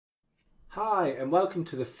Hi and welcome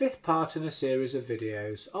to the fifth part in a series of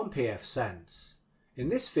videos on pfSense. In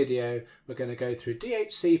this video we're going to go through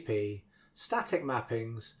DHCP, static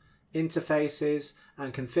mappings, interfaces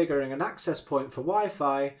and configuring an access point for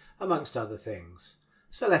Wi-Fi amongst other things.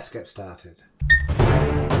 So let's get started.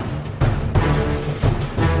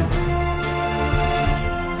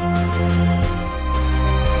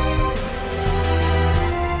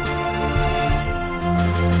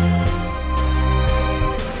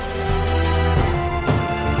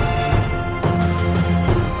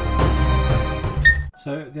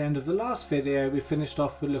 So at the end of the last video we finished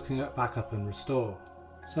off with looking at backup and restore.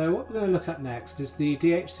 So what we're going to look at next is the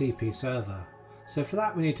DHCP server. So for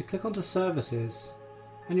that we need to click onto services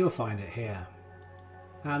and you'll find it here.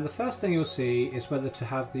 And the first thing you'll see is whether to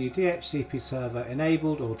have the DHCP server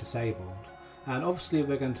enabled or disabled. And obviously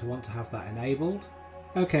we're going to want to have that enabled.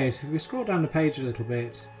 Okay, so if we scroll down the page a little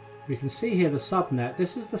bit, we can see here the subnet.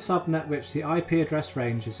 This is the subnet which the IP address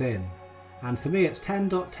range is in. And for me it's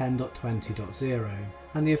 10.10.20.0,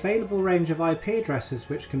 and the available range of IP addresses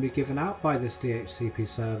which can be given out by this DHCP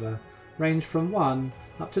server range from 1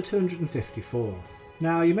 up to 254.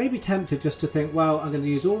 Now you may be tempted just to think, well, I'm going to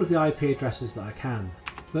use all of the IP addresses that I can.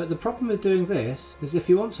 But the problem with doing this is if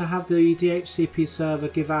you want to have the DHCP server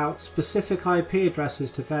give out specific IP addresses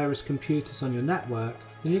to various computers on your network,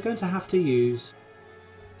 then you're going to have to use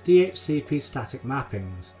DHCP static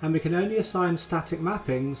mappings, and we can only assign static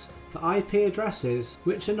mappings for IP addresses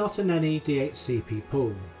which are not in any DHCP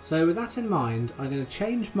pool. So with that in mind, I'm going to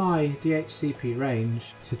change my DHCP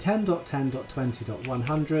range to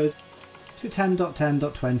 10.10.20.100 to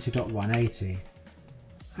 10.10.20.180,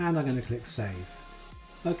 and I'm going to click save.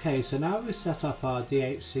 Okay, so now we've set up our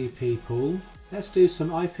DHCP pool, let's do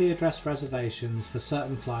some IP address reservations for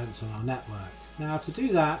certain clients on our network. Now to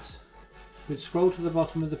do that, we'd scroll to the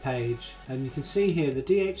bottom of the page and you can see here the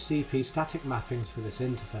DHCP static mappings for this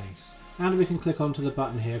interface, and we can click onto the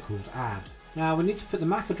button here called add. Now we need to put the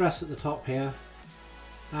MAC address at the top here,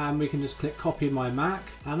 and we can just click copy my MAC,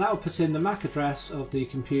 and that will put in the MAC address of the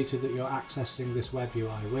computer that you're accessing this web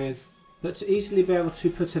UI with. But to easily be able to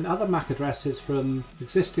put in other MAC addresses from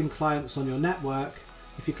existing clients on your network,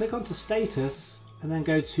 if you click onto status and then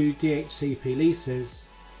go to DHCP leases,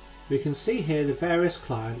 we can see here the various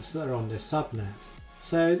clients that are on this subnet.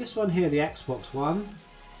 So this one here, the Xbox One,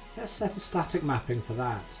 let's set a static mapping for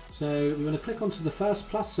that. So we're going to click onto the first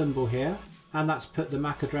plus symbol here, and that's put the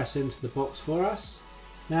MAC address into the box for us.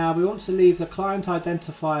 Now we want to leave the client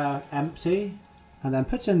identifier empty, and then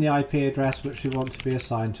put in the IP address which we want to be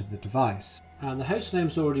assigned to the device. And the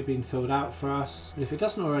hostname's already been filled out for us. If it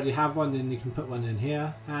doesn't already have one, then you can put one in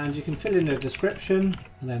here, and you can fill in a description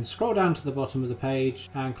and then scroll down to the bottom of the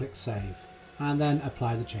page and click save, and then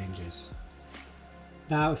apply the changes.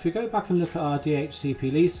 Now if we go back and look at our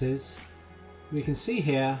DHCP leases, we can see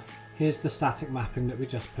here's the static mapping that we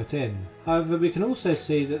just put in. However, we can also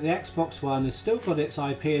see that the Xbox One has still got its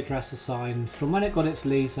IP address assigned from when it got its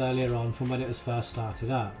lease earlier on, from when it was first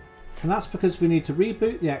started up. And that's because we need to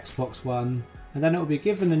reboot the Xbox One and then it will be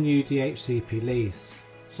given a new DHCP lease.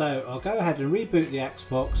 So I'll go ahead and reboot the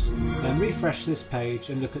Xbox, then refresh this page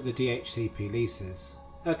and look at the DHCP leases.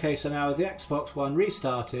 Okay, so now with the Xbox One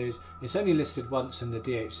restarted, it's only listed once in the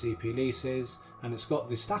DHCP leases, and it's got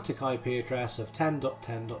the static IP address of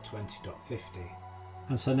 10.10.20.50.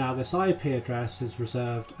 And so now this IP address is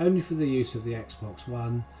reserved only for the use of the Xbox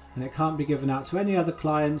One, and it can't be given out to any other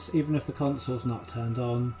clients even if the console's not turned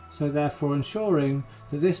on, so therefore ensuring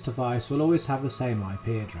that this device will always have the same IP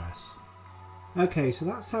address. Okay, so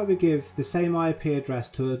that's how we give the same IP address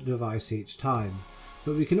to a device each time,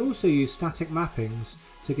 but we can also use static mappings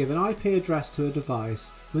to give an IP address to a device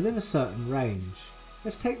within a certain range.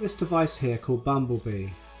 Let's take this device here called Bumblebee.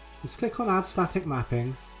 Let's click on add static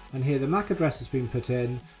mapping, and here the MAC address has been put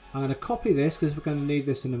in. I'm going to copy this because we're going to need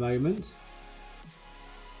this in a moment.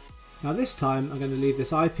 Now this time I'm going to leave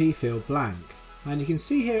this IP field blank, and you can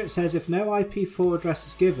see here it says if no IP4 address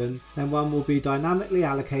is given, then one will be dynamically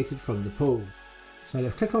allocated from the pool. So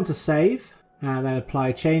let's click on to save and then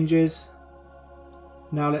apply changes.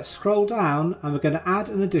 Now let's scroll down and we're going to add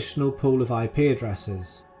an additional pool of IP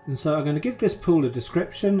addresses. And so I'm going to give this pool a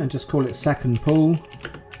description and just call it second pool.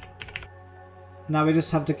 Now we just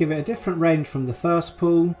have to give it a different range from the first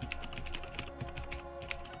pool.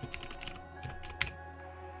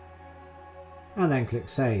 And then click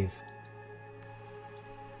save.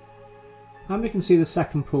 And we can see the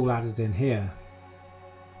second pool added in here.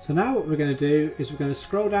 So now what we're going to do is we're going to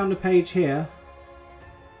scroll down the page here,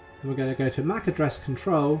 and we're going to go to MAC address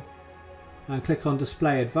control and click on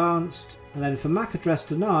display advanced, and then for MAC address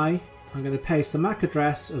deny I'm going to paste the MAC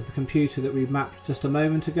address of the computer that we mapped just a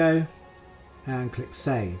moment ago, and click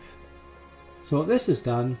save. So what this has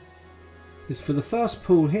done is for the first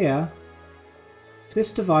pool here,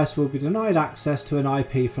 this device will be denied access to an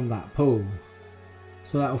IP from that pool.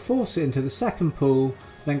 So that will force it into the second pool,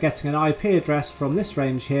 then getting an IP address from this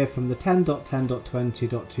range here from the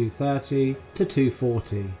 10.10.20.230 to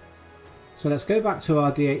 240. So let's go back to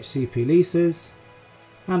our DHCP leases,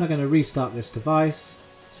 and I'm going to restart this device.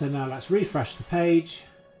 So now let's refresh the page.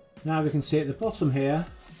 Now we can see at the bottom here,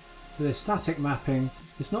 for this static mapping,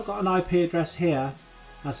 it's not got an IP address here,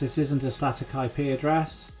 as this isn't a static IP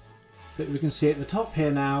address, but we can see at the top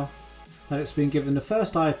here now that it's been given the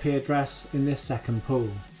first IP address in this second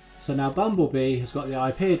pool. So now Bumblebee has got the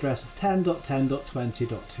IP address of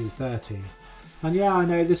 10.10.20.230. And yeah, I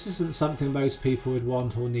know this isn't something most people would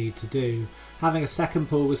want or need to do, having a second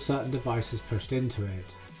pool with certain devices pushed into it.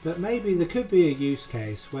 But maybe there could be a use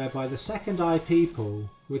case whereby the second IP pool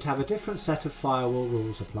would have a different set of firewall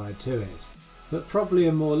rules applied to it. But probably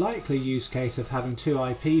a more likely use case of having two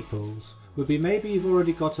IP pools would be maybe you've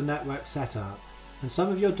already got a network set up and some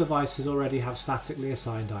of your devices already have statically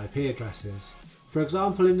assigned IP addresses. For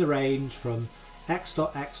example, in the range from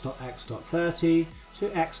x.x.x.30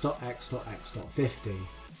 to x.x.x.50.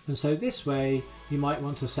 And so this way you might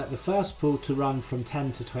want to set the first pool to run from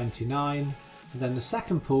 10 to 29 and then the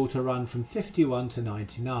second pool to run from 51 to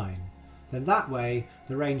 99. Then that way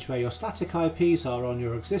the range where your static IPs are on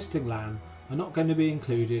your existing LAN are not going to be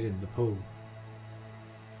included in the pool.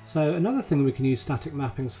 So another thing we can use static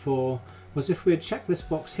mappings for was if we had checked this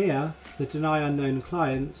box here, the deny unknown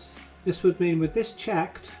clients, this would mean with this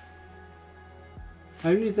checked,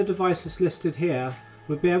 only the devices listed here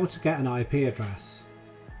would be able to get an IP address.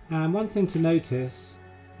 And one thing to notice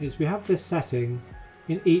is we have this setting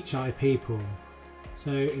in each IP pool.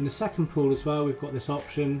 So in the second pool as well we've got this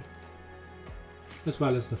option as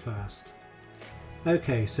well as the first.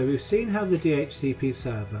 Okay, so we've seen how the DHCP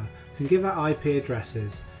server can give out IP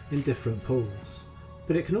addresses in different pools,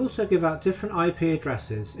 but it can also give out different IP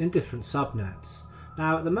addresses in different subnets.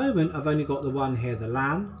 Now at the moment I've only got the one here, the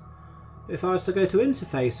LAN. If I was to go to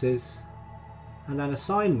interfaces and then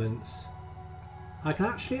assignments, I can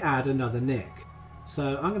actually add another NIC.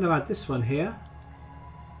 So I'm going to add this one here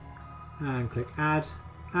and click add,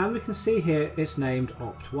 and we can see here it's named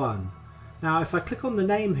opt1. Now if I click on the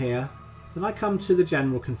name here, then I come to the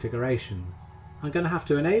general configuration. I'm going to have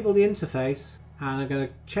to enable the interface and I'm going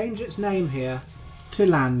to change its name here to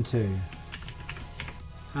LAN2.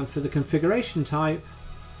 And for the configuration type,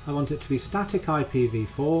 I want it to be static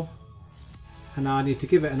IPv4, and now I need to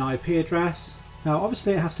give it an IP address. Now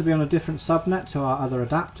obviously it has to be on a different subnet to our other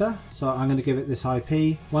adapter, so I'm going to give it this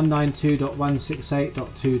IP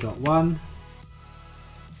 192.168.2.1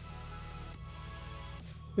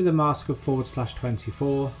 with a mask of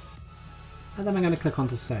 /24, and then I'm going to click on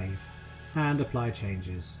to save and apply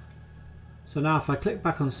changes. So now if I click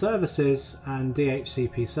back on services and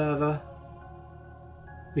DHCP server,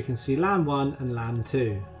 we can see LAN 1 and LAN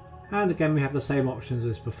 2, and again we have the same options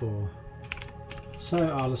as before. So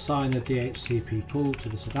I'll assign the DHCP pool to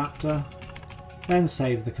this adapter, then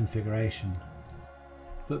save the configuration.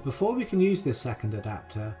 But before we can use this second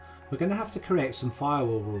adapter, we're going to have to create some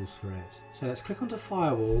firewall rules for it. So let's click onto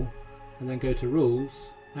firewall and then go to rules,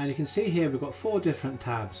 and you can see here we've got 4 different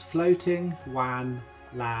tabs: floating, WAN,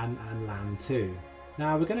 LAN and LAN 2.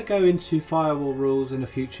 Now we're going to go into firewall rules in a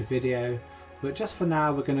future video, but just for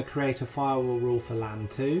now we're going to create a firewall rule for LAN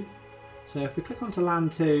 2. So if we click onto LAN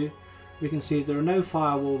 2, we can see there are no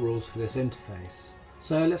firewall rules for this interface.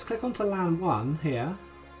 So let's click onto LAN 1 here,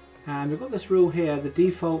 and we've got this rule here, the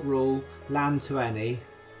default rule LAN to any,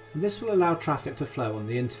 and this will allow traffic to flow on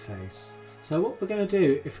the interface. So what we're going to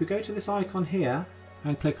do, if we go to this icon here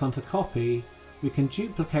and click onto copy, we can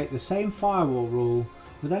duplicate the same firewall rule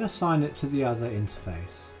but then assign it to the other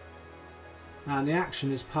interface. And the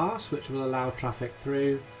action is pass, which will allow traffic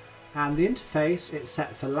through, and the interface it's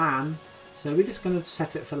set for LAN, so we're just going to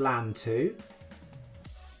set it for LAN 2,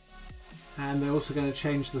 and we're also going to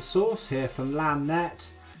change the source here from LAN net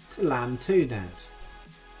to LAN 2 net.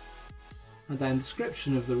 And then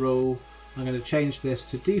description of the rule, I'm going to change this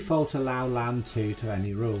to default allow LAN 2 to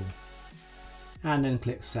any rule, and then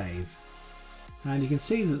click save. And you can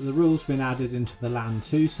see that the rule's been added into the LAN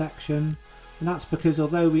 2 section, and that's because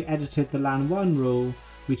although we edited the LAN 1 rule,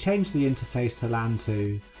 we changed the interface to LAN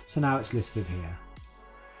 2, so now it's listed here.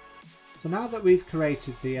 So now that we've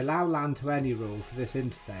created the allow LAN to any rule for this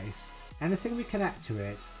interface, anything we connect to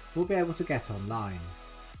it will be able to get online.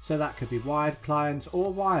 So that could be wired clients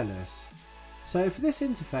or wireless. So for this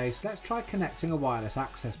interface, let's try connecting a wireless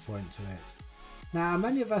access point to it. Now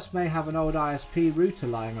many of us may have an old ISP router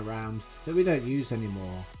lying around that we don't use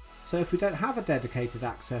anymore. So if we don't have a dedicated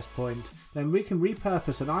access point, then we can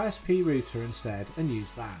repurpose an ISP router instead and use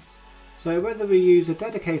that. So whether we use a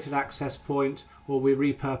dedicated access point or we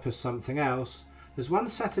repurpose something else, there's one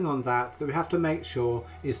setting on that we have to make sure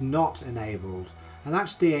is not enabled, and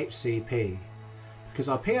that's DHCP. Because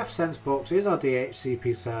our pfSense box is our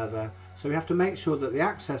DHCP server, so we have to make sure that the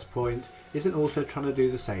access point isn't also trying to do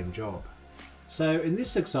the same job. So in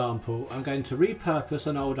this example, I'm going to repurpose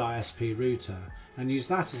an old ISP router and use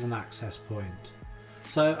that as an access point.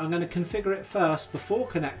 So I'm going to configure it first before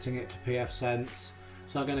connecting it to pfSense.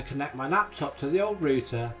 So I'm going to connect my laptop to the old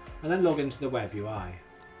router and then log into the web UI.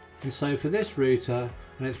 And so for this router,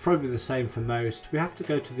 and it's probably the same for most, we have to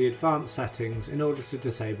go to the advanced settings in order to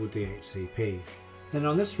disable DHCP. Then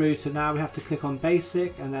on this router now we have to click on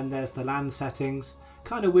basic, and then there's the LAN settings.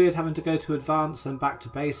 Kind of weird having to go to advanced and back to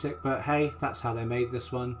basic, but hey, that's how they made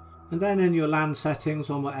this one. And then in your LAN settings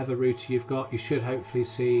on whatever router you've got, you should hopefully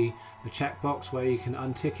see a checkbox where you can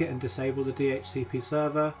untick it and disable the DHCP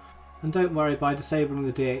server. And don't worry, by disabling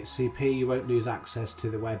the DHCP you won't lose access to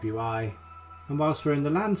the web UI. And whilst we're in the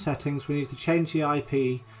LAN settings, we need to change the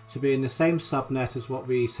IP to be in the same subnet as what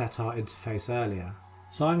we set our interface earlier.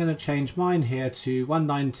 So I'm going to change mine here to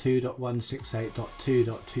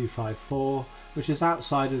 192.168.2.254, which is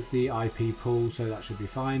outside of the IP pool, so that should be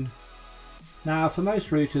fine. Now for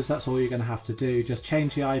most routers that's all you're going to have to do, just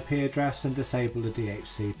change the IP address and disable the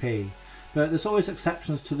DHCP. But there's always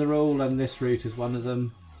exceptions to the rule, and this route is one of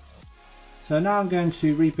them. So now I'm going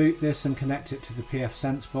to reboot this and connect it to the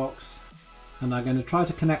pfSense box. And I'm going to try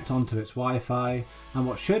to connect onto its Wi-Fi, and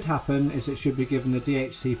what should happen is it should be given the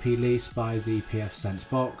DHCP lease by the pfSense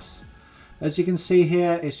box. As you can see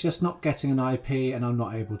here, it's just not getting an IP and I'm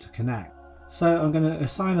not able to connect. So I'm going to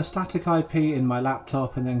assign a static IP in my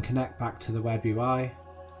laptop and then connect back to the web UI.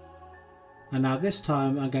 And now this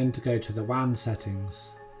time I'm going to go to the WAN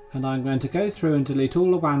settings, and I'm going to go through and delete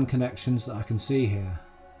all the WAN connections that I can see here.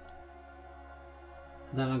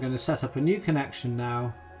 Then I'm going to set up a new connection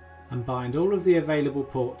now and bind all of the available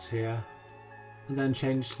ports here, and then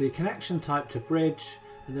change the connection type to bridge,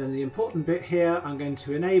 and then the important bit here, I'm going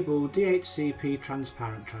to enable DHCP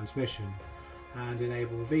transparent transmission and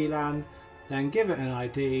enable VLAN, then give it an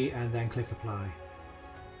ID and then click apply.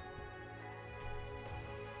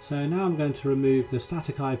 So now I'm going to remove the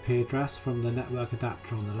static IP address from the network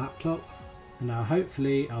adapter on the laptop, and now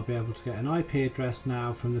hopefully I'll be able to get an IP address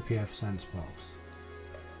now from the pfSense box.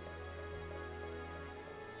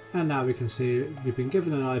 And now we can see we've been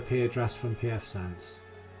given an IP address from pfSense,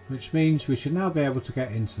 which means we should now be able to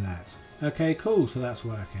get internet. Okay, cool, so that's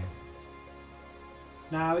working.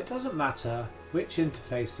 Now it doesn't matter which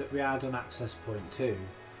interface that we add an access point to,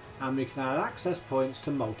 and we can add access points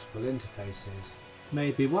to multiple interfaces.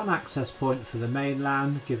 Maybe one access point for the main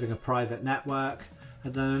LAN giving a private network,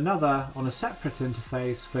 and then another on a separate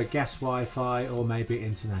interface for guest Wi-Fi or maybe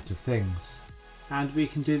Internet of Things. And we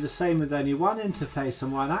can do the same with only one interface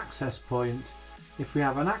and one access point if we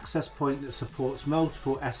have an access point that supports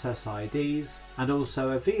multiple SSIDs and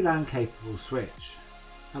also a VLAN capable switch.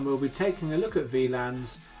 And we'll be taking a look at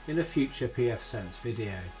VLANs in a future pfSense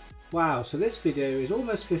video. Wow, so this video is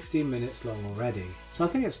almost 15 minutes long already, so I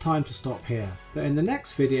think it's time to stop here. But in the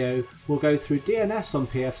next video we'll go through DNS on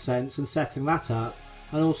pfSense and setting that up,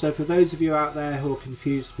 and also for those of you out there who are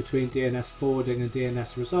confused between DNS forwarding and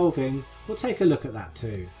DNS resolving, we'll take a look at that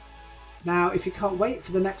too. Now if you can't wait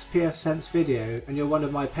for the next pfSense video and you're one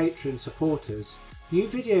of my Patreon supporters, new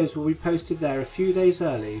videos will be posted there a few days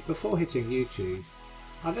early before hitting YouTube.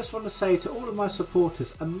 I just want to say to all of my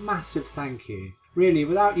supporters a massive thank you. Really,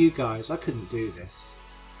 without you guys I couldn't do this.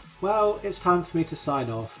 Well, it's time for me to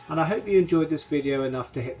sign off, and I hope you enjoyed this video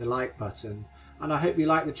enough to hit the like button, and I hope you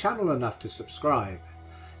like the channel enough to subscribe.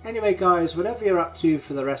 Anyway guys, whatever you're up to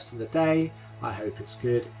for the rest of the day, I hope it's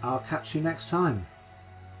good. I'll catch you next time.